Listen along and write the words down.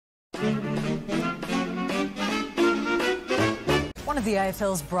of the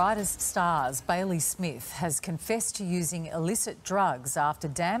AFL's brightest stars, Bailey Smith, has confessed to using illicit drugs after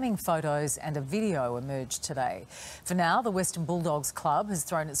damning photos and a video emerged today. For now, the Western Bulldogs club has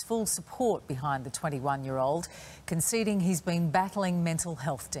thrown its full support behind the 21-year-old, conceding he's been battling mental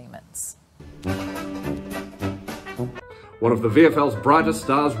health demons. One of the VFL's brightest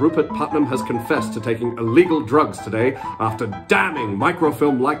stars, Rupert Putnam, has confessed to taking illegal drugs today after damning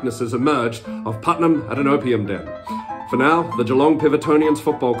microfilm likenesses emerged of Putnam at an opium den. For now, the Geelong Pivotonians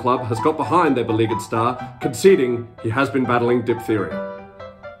Football Club has got behind their beleaguered star, conceding he has been battling diphtheria.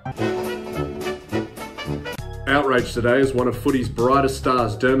 Outrage today as one of footy's brightest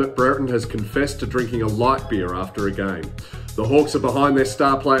stars, Dermott Brereton, has confessed to drinking a light beer after a game. The Hawks are behind their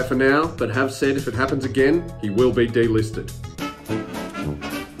star player for now, but have said if it happens again, he will be delisted.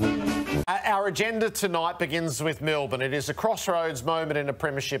 Our agenda tonight begins with Melbourne. It is a crossroads moment in a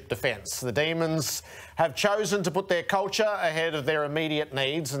premiership defence. The Demons have chosen to put their culture ahead of their immediate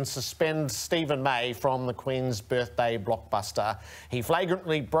needs and suspend Stephen May from the Queen's birthday blockbuster. He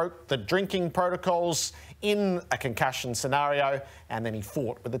flagrantly broke the drinking protocols in a concussion scenario, and then he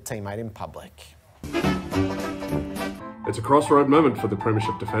fought with a teammate in public. It's a crossroad moment for the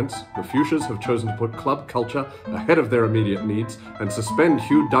Premiership defence. The Fuchsias have chosen to put club culture ahead of their immediate needs and suspend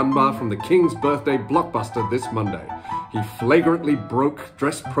Hugh Dunbar from the King's birthday blockbuster this Monday. He flagrantly broke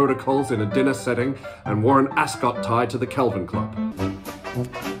dress protocols in a dinner setting and wore an ascot tie to the Kelvin Club.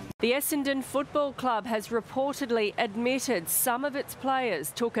 The Essendon Football Club has reportedly admitted some of its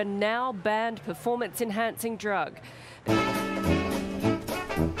players took a now-banned performance-enhancing drug.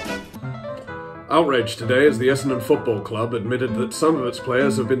 Outrage today as the Essendon Football Club admitted that some of its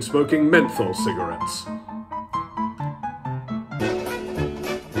players have been smoking menthol cigarettes.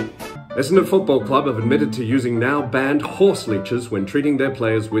 Essendon Football Club have admitted to using now banned horse leeches when treating their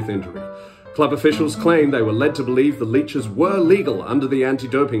players with injury. Club officials claim they were led to believe the leeches were legal under the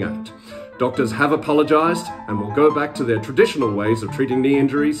Anti-Doping Act. Doctors have apologised and will go back to their traditional ways of treating knee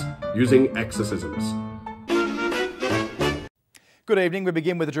injuries using exorcisms. Good evening. We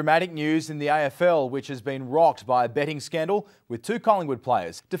begin with the dramatic news in the AFL, which has been rocked by a betting scandal with two Collingwood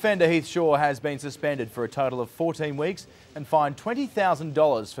players. Defender Heath Shaw has been suspended for a total of 14 weeks and fined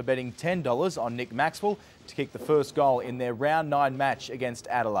 $20,000 for betting $10 on Nick Maxwell to kick the first goal in their round 9 match against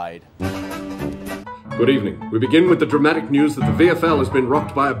Adelaide. Good evening. We begin with the dramatic news that the VFL has been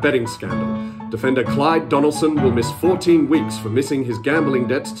rocked by a betting scandal. Defender Clyde Donaldson will miss 14 weeks for missing his gambling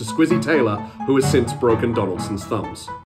debts to Squizzy Taylor, who has since broken Donaldson's thumbs.